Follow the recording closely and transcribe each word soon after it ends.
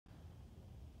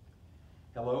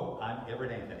Hello, I'm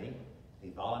Everett Anthony, a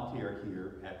volunteer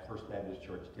here at First Baptist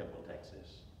Church, Temple,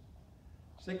 Texas.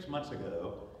 6 months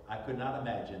ago, I could not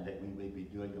imagine that we would be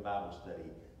doing a Bible study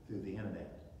through the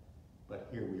internet, but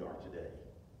here we are today.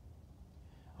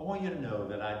 I want you to know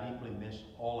that I deeply miss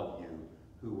all of you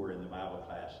who were in the Bible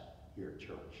class here at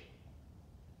church.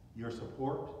 Your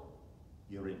support,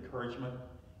 your encouragement,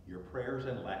 your prayers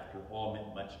and laughter all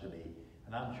meant much to me,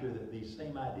 and I'm sure that these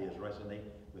same ideas resonate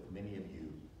with many of you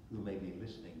who may be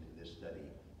listening to this study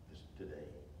today.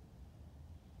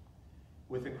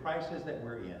 With the crisis that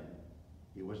we're in,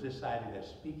 it was decided that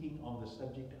speaking on the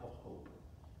subject of hope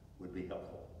would be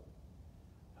helpful.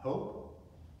 Hope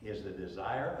is the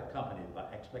desire accompanied by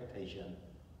expectation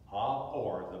of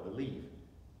or the belief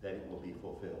that it will be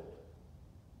fulfilled.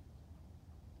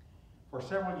 For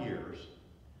several years,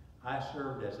 I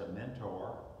served as a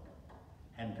mentor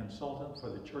and consultant for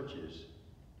the churches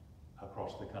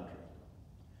across the country.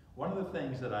 One of the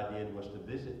things that I did was to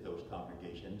visit those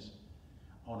congregations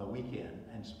on a weekend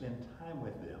and spend time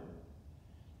with them,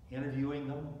 interviewing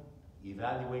them,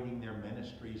 evaluating their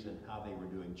ministries and how they were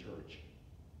doing church.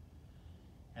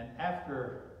 And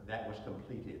after that was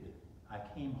completed, I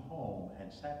came home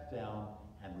and sat down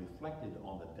and reflected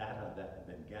on the data that had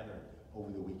been gathered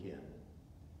over the weekend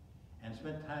and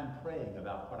spent time praying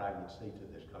about what I would say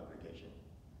to this congregation.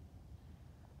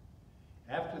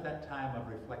 After that time of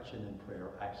reflection and prayer,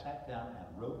 I sat down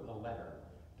and wrote a letter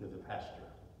to the pastor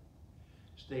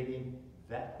stating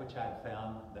that which I had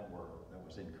found that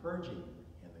was encouraging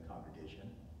in the congregation.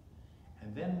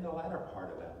 And then the latter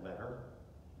part of that letter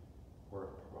were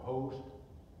proposed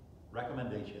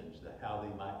recommendations to how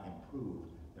they might improve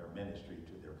their ministry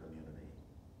to their community.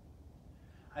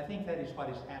 I think that is what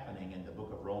is happening in the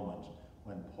book of Romans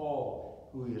when Paul,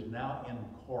 who is now in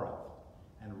Corinth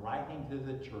and writing to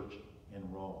the church in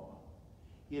Rome.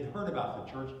 He had heard about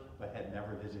the church but had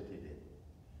never visited it.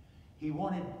 He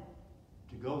wanted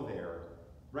to go there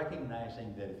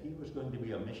recognizing that if he was going to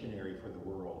be a missionary for the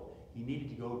world, he needed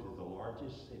to go to the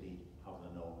largest city of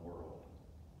the known world.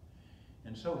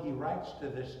 And so he writes to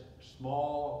this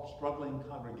small, struggling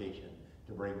congregation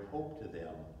to bring hope to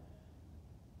them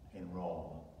in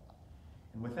Rome.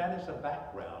 And with that as a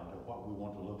background of what we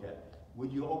want to look at,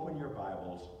 would you open your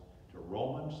Bibles to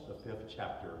Romans, the 5th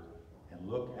chapter, and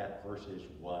look at verses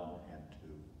 1 and 2.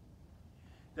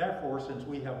 Therefore, since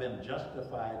we have been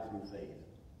justified through faith,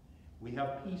 we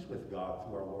have peace with God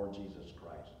through our Lord Jesus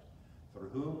Christ, through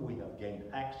whom we have gained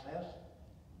access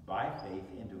by faith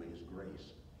into his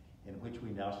grace, in which we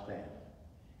now stand.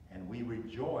 And we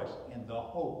rejoice in the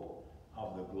hope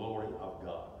of the glory of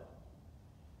God.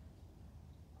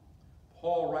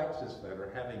 Paul writes this letter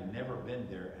having never been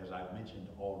there, as I've mentioned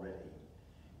already,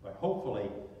 but hopefully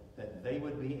that they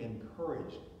would be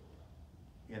encouraged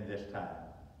in this time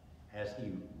as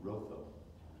he wrote them.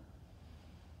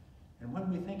 And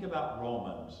when we think about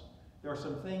Romans, there are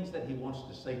some things that he wants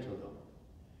to say to them.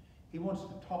 He wants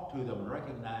to talk to them and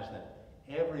recognize that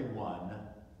everyone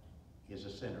is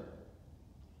a sinner.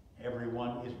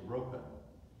 Everyone is broken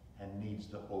and needs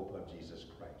the hope of Jesus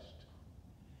Christ.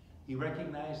 He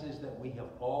recognizes that we have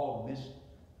all missed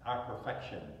our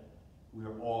perfection. We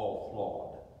are all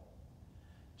flawed.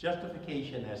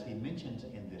 Justification, as he mentions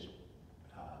in this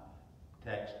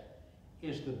text,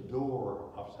 is the door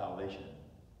of salvation.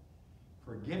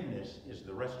 Forgiveness is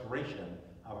the restoration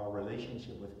of our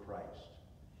relationship with Christ.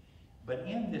 But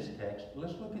in this text,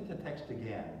 let's look at the text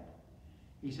again.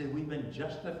 He said we've been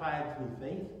justified through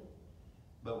faith,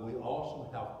 but we also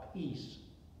have peace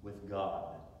with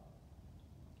God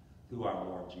through our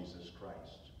Lord Jesus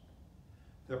Christ.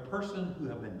 The person who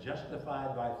have been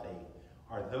justified by faith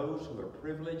are those who are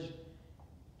privileged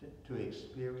to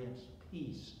experience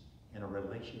peace in a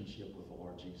relationship with the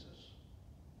Lord Jesus.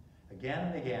 Again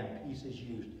and again, peace is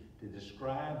used to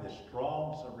describe the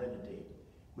strong serenity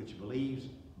which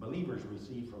believers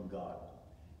receive from God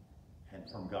and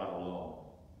from God alone.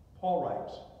 Paul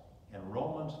writes in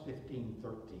Romans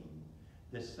 15:13,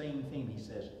 this same thing. He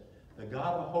says, the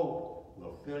God of hope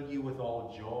will fill you with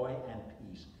all joy and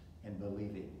peace in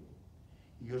believing.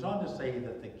 He goes on to say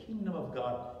that the kingdom of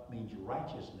God means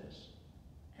righteousness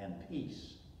and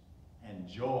peace and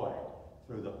joy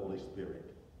through the Holy Spirit.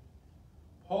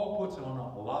 Paul puts on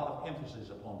a lot of emphasis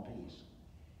upon peace.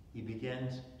 He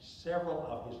begins several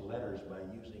of his letters by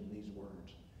using these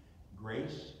words: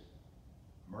 grace,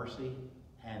 mercy,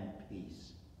 and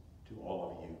peace to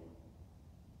all of you.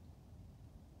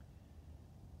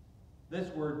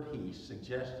 This word peace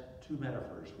suggests two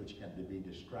metaphors which can be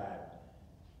described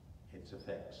its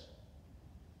effects.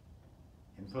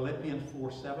 In Philippians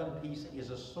 4:7, peace is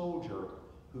a soldier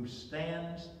who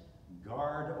stands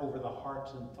guard over the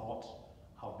hearts and thoughts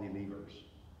of believers.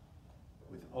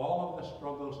 With all of the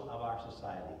struggles of our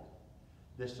society,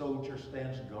 this soldier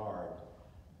stands guard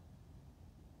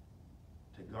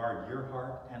to guard your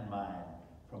heart and mine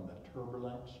from the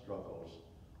turbulent struggles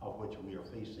of which we are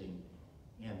facing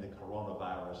in the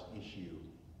coronavirus issue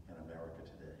in America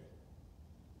today.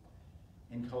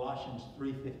 In Colossians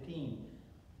 3:15,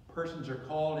 persons are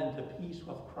called into peace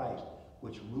with Christ,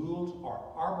 which rules or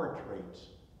arbitrates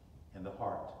in the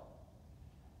heart.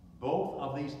 Both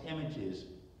of these images,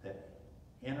 that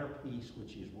inner peace,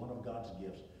 which is one of God's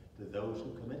gifts to those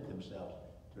who commit themselves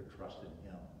to trust in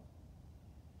Him.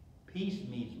 Peace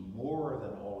means more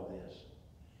than all of this.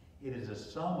 It is a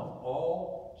sum of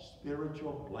all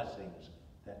spiritual blessings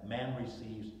that man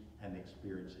receives and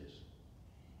experiences.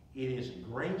 It is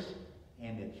grace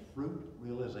and its fruit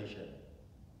realization.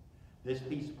 This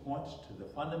peace points to the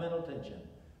fundamental tension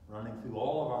running through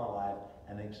all of our life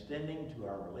and extending to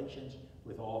our relations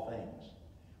with all things,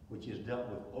 which is dealt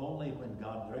with only when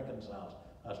God reconciles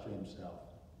us to Himself.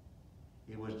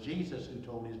 It was Jesus who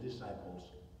told His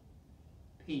disciples,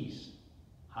 "Peace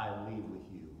I leave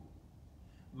with you.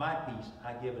 My peace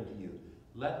I give unto you.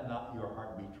 Let not your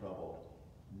heart be troubled,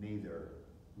 neither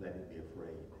let it be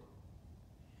afraid."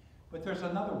 But there's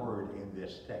another word in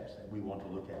this text that we want to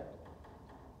look at.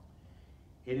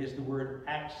 It is the word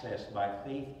access by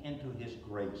faith into His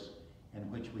grace,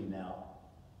 in which we now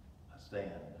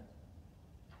stand.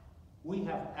 We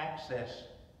have access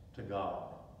to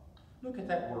God. Look at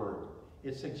that word.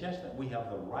 It suggests that we have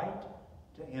the right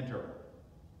to enter.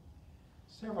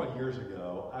 Several years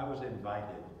ago, I was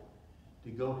invited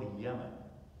to go to Yemen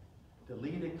to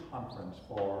lead a conference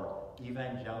for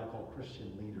evangelical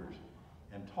Christian leaders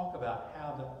and talk about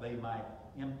how that they might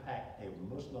impact a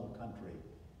Muslim country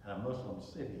and a Muslim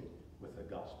city with the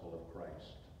gospel of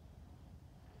Christ.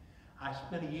 I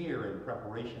spent a year in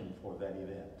preparation for that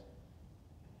event.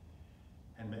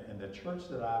 And the church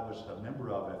that I was a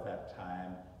member of at that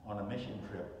time on a mission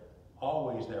trip,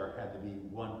 always there had to be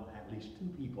at least two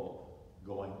people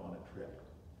going on a trip.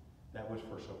 That was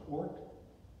for support,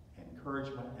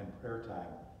 encouragement, and prayer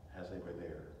time as they were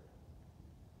there.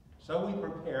 So we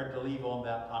prepared to leave on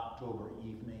that October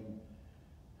evening.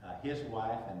 His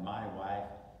wife and my wife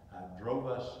drove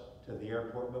us to the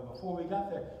airport, but before we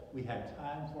got there, we had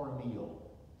time for a meal.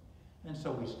 And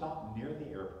so we stopped near the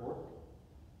airport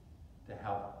to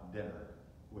have dinner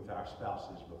with our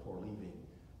spouses before leaving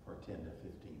for 10 to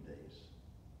 15 days.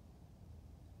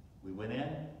 We went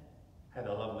in, had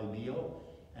a lovely meal,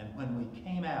 and when we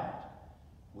came out,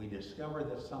 we discovered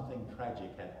that something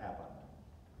tragic had happened.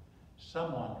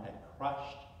 Someone had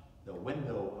crushed the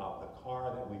window of the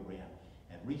car that we were in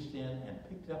and reached in and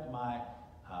picked up my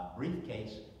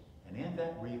briefcase, and in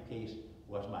that briefcase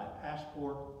was my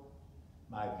passport,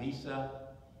 my visa,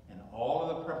 and all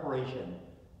of the preparation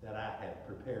that I had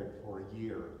prepared for a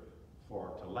year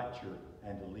to lecture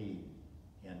and to lead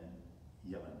in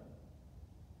Yemen.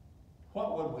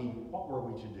 What were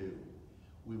we to do?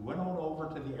 We went on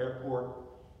over to the airport,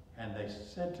 and they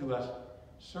said to us,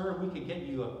 "Sir, we could get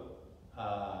you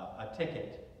a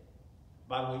ticket."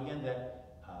 By the way, in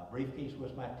that briefcase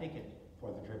was my ticket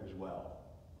for the trip as well.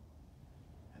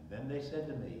 And then they said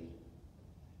to me,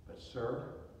 "But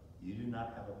sir, you do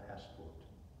not have a passport.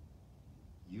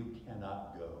 You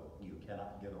cannot go. You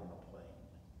cannot get on a plane."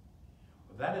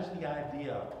 Well, that is the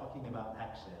idea of talking about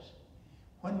access.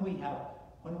 When we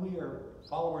are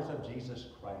followers of Jesus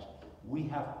Christ, we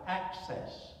have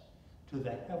access to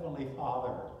the Heavenly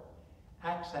Father,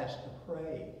 access to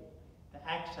pray,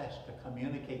 access to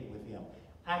communicate with Him,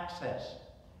 access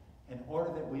in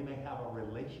order that we may have a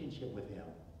relationship with Him.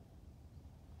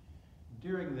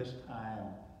 During this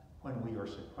time when we are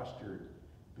sequestered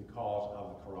because of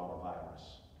the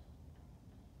coronavirus,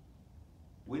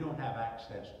 we don't have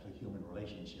access to human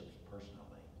relationships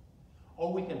personally.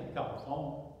 Oh, we can pick up a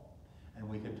phone and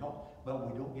we can talk,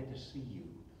 but we don't get to see you.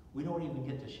 We don't even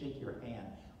get to shake your hand.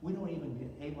 We don't even get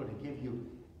able to give you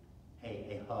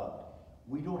a hug.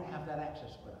 We don't have that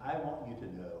access, but I want you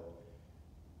to know,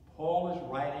 Paul is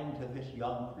writing to this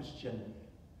young Christian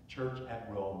church at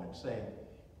Rome and saying,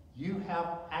 you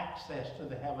have access to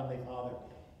the Heavenly Father,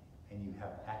 and you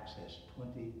have access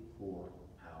 24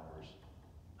 hours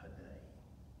a day.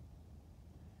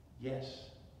 Yes,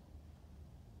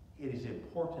 it is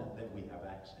important that we have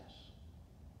access.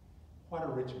 What a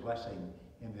rich blessing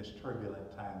in this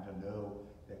turbulent time to know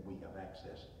that we have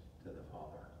access to the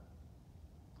Father,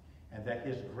 and that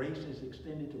His grace is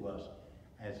extended to us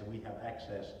as we have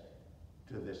access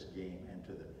to this game and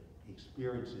to the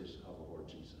experiences of the Lord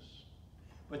Jesus.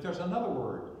 But there's another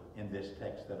word in this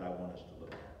text that I want us to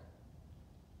look at.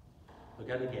 Look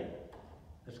at it again.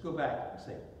 Let's go back and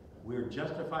say, we're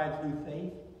justified through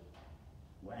faith,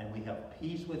 and we have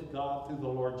peace with God through the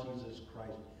Lord Jesus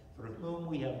Christ, through whom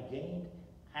we have gained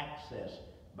access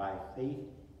by faith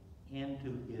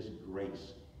into his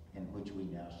grace in which we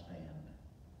now stand.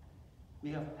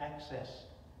 We have access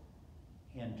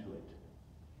into it.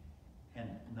 And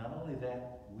not only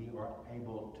that, we are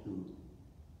able to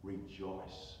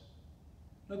rejoice.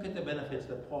 Look at the benefits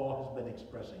that Paul has been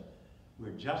expressing.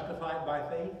 We're justified by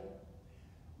faith.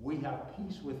 We have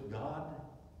peace with God.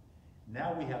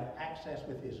 Now we have access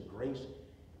with his grace.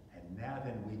 And now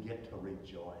then we get to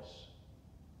rejoice.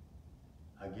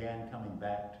 Again, coming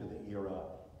back to the era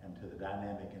and to the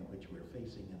dynamic in which we're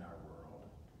facing in our world.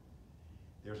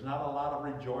 There's not a lot of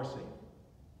rejoicing.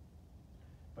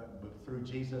 But through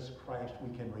Jesus Christ,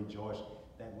 we can rejoice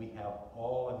that we have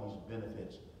all of these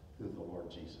benefits through the Lord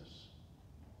Jesus.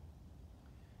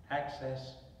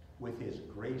 Access with his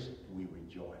grace, we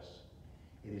rejoice.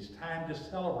 It is time to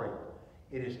celebrate.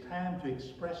 It is time to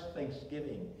express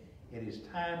thanksgiving. It is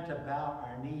time to bow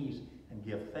our knees and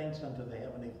give thanks unto the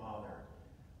Heavenly Father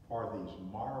for these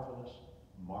marvelous,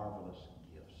 marvelous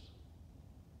gifts.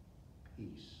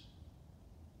 Peace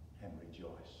and rejoice.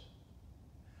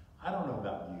 I don't know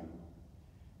about you,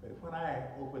 but when I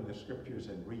open the scriptures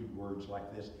and read words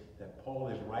like this that Paul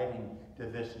is writing to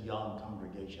this young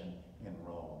congregation in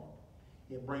Rome,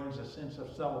 it brings a sense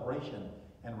of celebration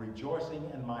and rejoicing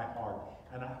in my heart.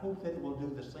 And I hope that it will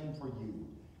do the same for you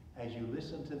as you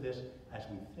listen to this, as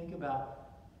we think about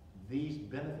these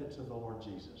benefits of the Lord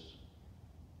Jesus.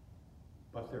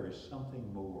 But there is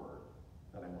something more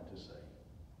that I want to say.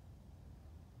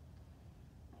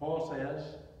 Paul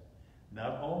says,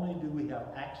 not only do we have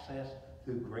access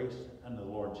through grace in the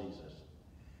Lord Jesus,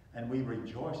 and we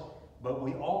rejoice, but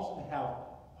we also have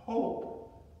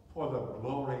hope for the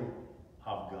glory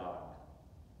of God.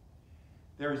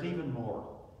 There is even more.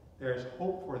 There is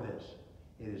hope for this.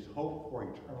 It is hope for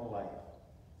eternal life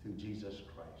through Jesus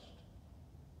Christ.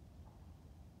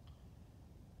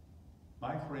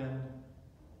 My friend,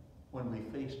 when we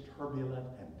face turbulent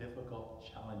and difficult,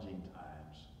 challenging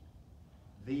times,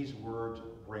 these words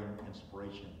bring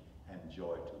inspiration and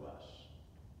joy to us.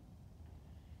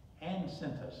 Ann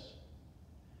Sintas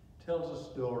tells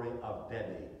a story of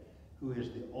Debbie, who is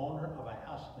the owner of a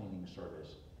house cleaning service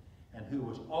and who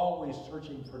was always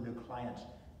searching for new clients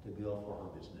to bill for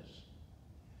her business.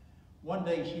 One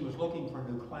day she was looking for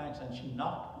new clients and she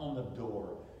knocked on the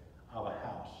door of a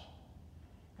house.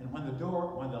 And when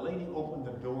the lady opened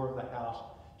the door of the house,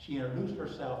 she introduced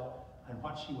herself and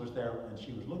what she was there, and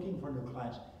she was looking for new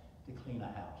clients to clean a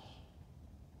house.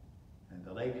 And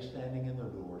the lady standing in the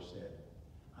door said,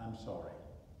 "I'm sorry,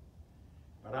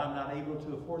 but I'm not able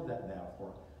to afford that now,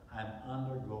 for I'm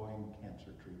undergoing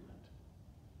cancer treatment."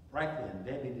 Right then,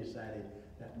 Debbie decided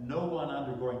that no one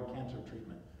undergoing cancer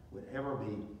treatment would ever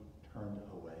be turned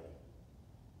away.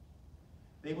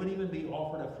 They would even be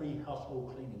offered a free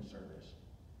household cleaning service.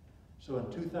 So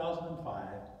in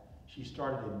 2005, she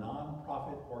started a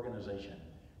non-profit organization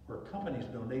where companies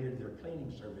donated their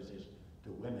cleaning services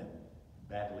to women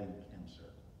battling cancer.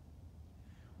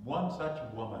 One such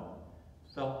woman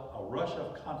felt a rush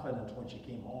of confidence when she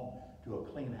came home to a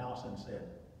clean house and said,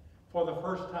 "For the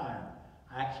first time,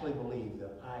 I actually believe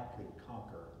that I could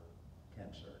conquer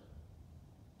cancer."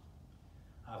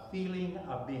 A feeling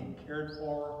of being cared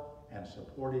for and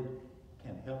supported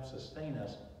can help sustain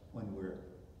us when we're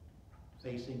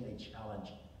facing a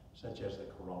challenge such as the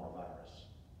coronavirus.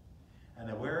 And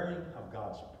the wearing of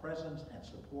God's presence and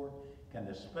support can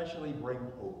especially bring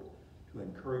hope to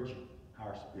encourage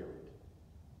our spirit.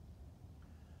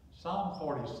 Psalm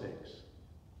 46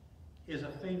 is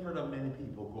a favorite of many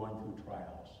people going through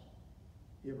trials.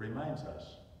 It reminds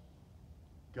us,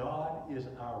 God is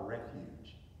our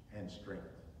refuge and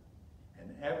strength,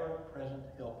 an ever-present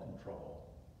help in trouble.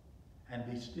 And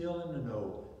be still in the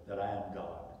know that I am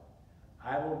God.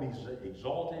 I will be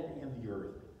exalted in the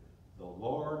earth. The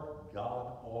Lord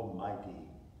God Almighty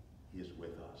is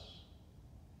with us.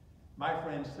 My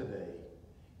friends, today,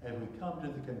 as we come to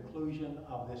the conclusion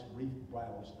of this brief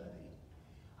Bible study,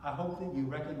 I hope that you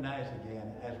recognize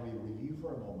again, as we review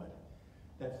for a moment,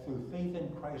 that through faith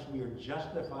in Christ we are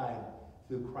justified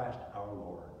through Christ our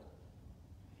Lord.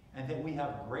 And that we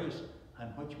have grace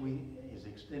on which is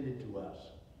extended to us.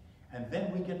 And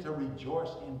then we get to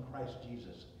rejoice in Christ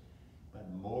Jesus. But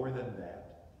more than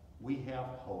that, we have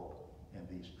hope in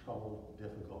these troubled,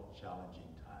 difficult,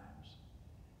 challenging times.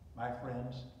 My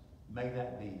friends, may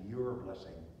that be your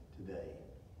blessing today.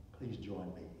 Please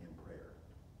join me in prayer.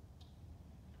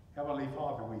 Heavenly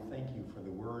Father, we thank you for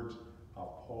the words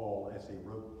of Paul as he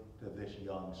wrote to this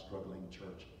young, struggling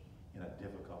church in a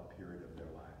difficult period of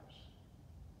their lives.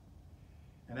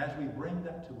 And as we bring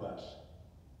that to us,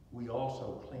 we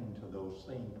also cling to those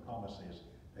same promises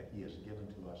that he has given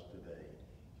to us today,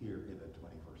 here in the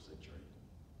 21st century.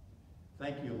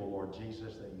 Thank you, Lord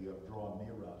Jesus, that you have drawn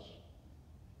near us,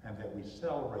 and that we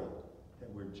celebrate that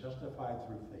we're justified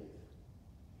through faith,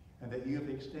 and that you have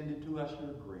extended to us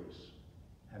your grace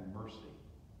and mercy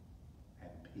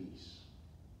and peace.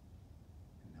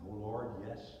 And, oh Lord,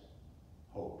 yes,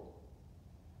 hope.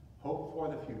 Hope for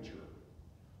the future.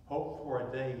 Hope for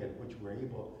a day in which we're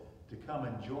able to come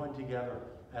and join together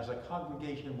as a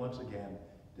congregation once again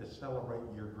to celebrate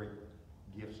your great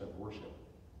gifts of worship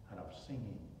and of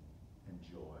singing and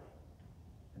joy,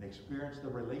 and experience the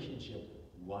relationship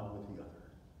one with the other.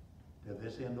 To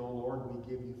this end, O Lord, we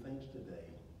give you thanks today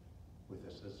with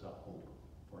this as a hope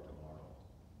for tomorrow.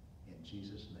 In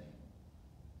Jesus' name.